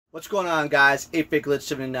What's going on, guys?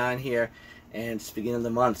 8BigGlitch79 here, and it's the beginning of the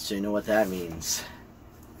month, so you know what that means.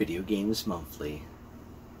 Video Games Monthly.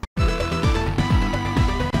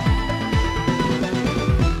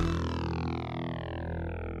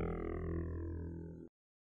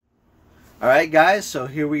 Alright guys, so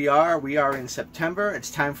here we are in September.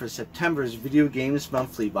 It's time for September's Video Games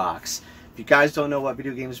Monthly box. If you guys don't know what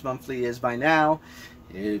Video Games Monthly is by now,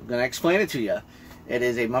 I'm going to explain it to you. It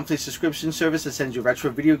is a monthly subscription service that sends you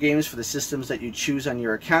retro video games for the systems that you choose on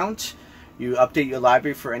your account. You update your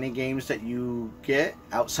library for any games that you get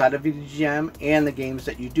outside of VGM and the games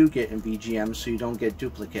that you do get in VGM, so you don't get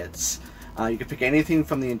duplicates. You can pick anything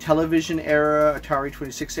from the Intellivision era, Atari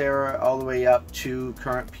 26 era, all the way up to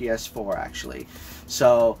current PS4 actually.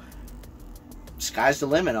 So, sky's the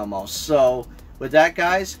limit almost. So, with that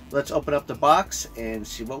guys, let's open up the box and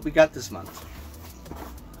see what we got this month.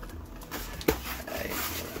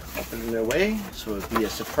 Open it away so it'll be a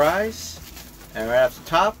surprise. And right off the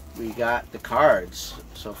top, we got the cards.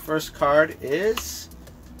 So first card is,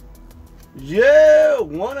 yeah,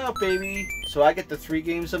 1UP baby. So I get the 3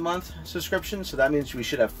 games a month subscription, so that means we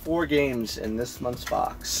should have 4 games in this month's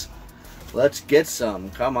box. Let's get some,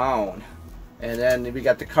 come on. And then we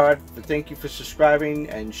got the card for thank you for subscribing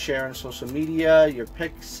and sharing social media, your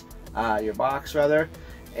picks, your box rather.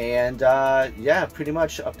 And yeah, pretty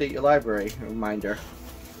much update your library, reminder.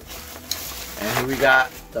 And here we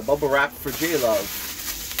got the bubble wrap for J-Love.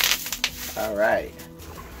 Alright.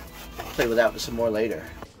 Play with that with some more later.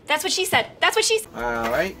 That's what she said. That's what she said.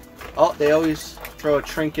 Alright. Oh, they always throw a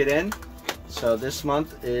trinket in. So this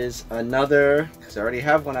month is another, because I already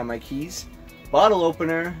have one on my keys, bottle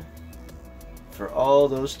opener for all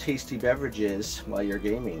those tasty beverages while you're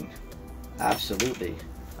gaming. Absolutely.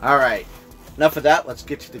 Alright. Enough of that. Let's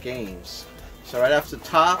get to the games. So right off the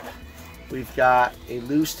top, we've got a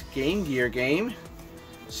loose Game Gear game.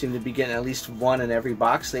 Seem to be getting at least one in every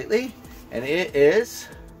box lately. And it is,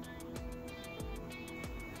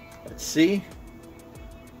 let's see,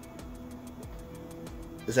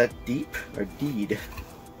 is that Deep or Deed?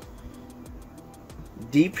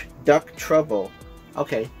 Deep Duck Trouble.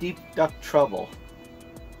 Okay, Deep Duck Trouble.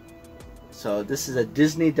 So this is a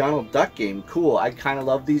Disney Donald Duck game. Cool. I kind of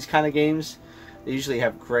love these kind of games. They usually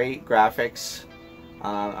have great graphics.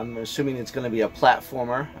 I'm assuming it's going to be a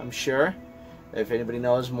platformer, I'm sure. If anybody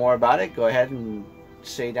knows more about it, go ahead and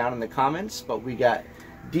say down in the comments. But we got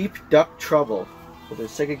Deep Duck Trouble for the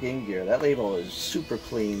Sega Game Gear. That label is super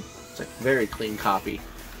clean. It's a very clean copy.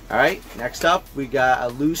 Alright, next up we got a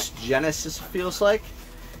loose Genesis, it feels like.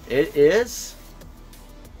 It is...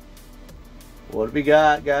 what do we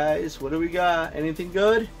got, guys? What do we got? Anything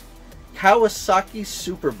good? Kawasaki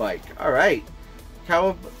Superbike. Alright.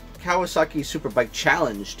 Kawasaki Superbike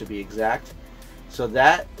Challenge, to be exact. So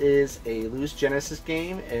that is a loose Genesis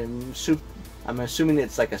game, and I'm assuming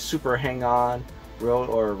it's like a Super Hang-On road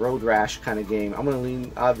or Road Rash kind of game. I'm going to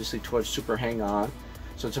lean obviously towards Super Hang-On,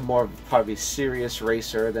 so it's a more probably serious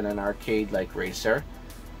racer than an arcade-like racer.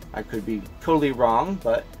 I could be totally wrong,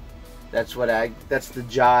 but that's the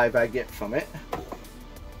jive I get from it.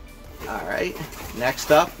 All right,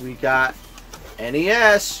 next up we got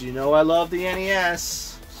NES. You know I love the NES.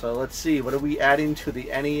 So let's see, what are we adding to the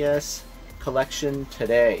NES collection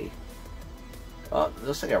today? Oh, it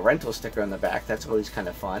looks like a rental sticker on the back. That's always kind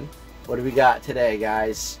of fun. What do we got today,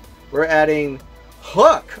 guys? We're adding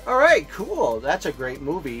Hook. Alright, cool. That's a great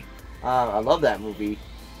movie. I love that movie.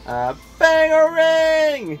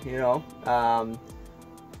 Bang-a-ring! You know,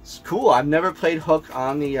 it's cool. I've never played Hook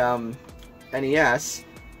on the NES.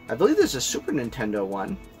 I believe there's a Super Nintendo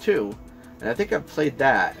one, too. And I think I've played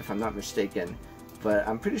that, if I'm not mistaken. But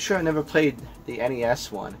I'm pretty sure I never played the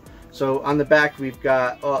NES one. So on the back we've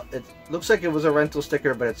got, oh, it looks like it was a rental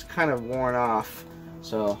sticker, but it's kind of worn off.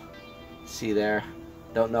 So, see there,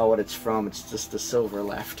 don't know what it's from, it's just the silver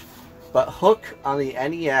left. But Hook on the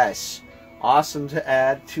NES, awesome to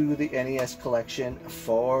add to the NES collection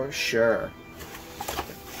for sure.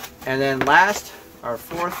 And then last, our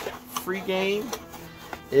 4th free game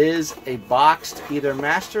is a boxed either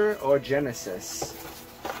Master or Genesis.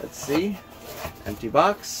 Let's see. Empty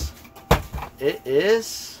box. It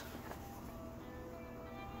is...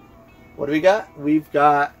 what do we got? We've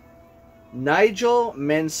got Nigel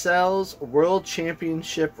Mansell's World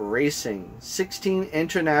Championship Racing. 16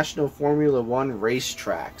 International Formula One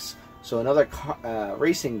racetracks. So another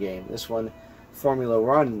racing game. This one, Formula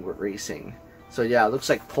One racing. So yeah, it looks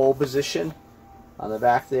like pole position on the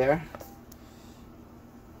back there.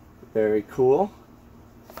 Very cool.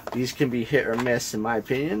 These can be hit or miss in my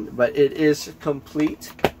opinion, but it is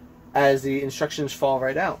complete as the instructions fall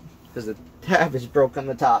right out because the tab is broke on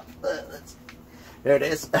the top. There it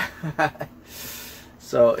is.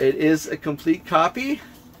 So it is a complete copy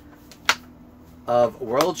of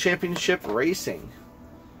World Championship Racing.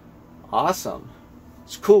 Awesome.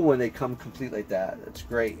 It's cool when they come complete like that. It's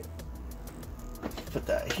great. Put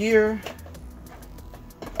that here.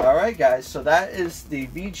 Alright guys, so that is the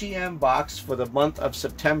VGM box for the month of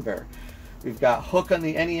September. We've got Hook on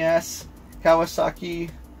the NES, Kawasaki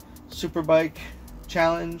Superbike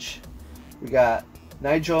Challenge. We got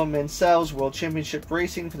Nigel Mansell's World Championship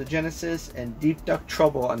Racing for the Genesis, and Deep Duck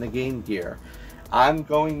Trouble on the Game Gear. I'm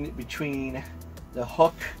going between the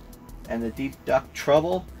Hook and the Deep Duck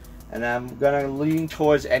Trouble, and I'm gonna lean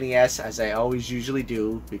towards NES as I always usually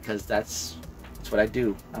do, because that's what I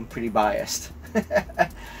do. I'm pretty biased.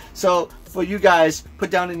 So for you guys, put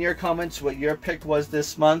down in your comments what your pick was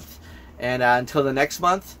this month, and until the next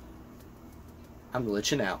month, I'm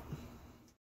glitching out.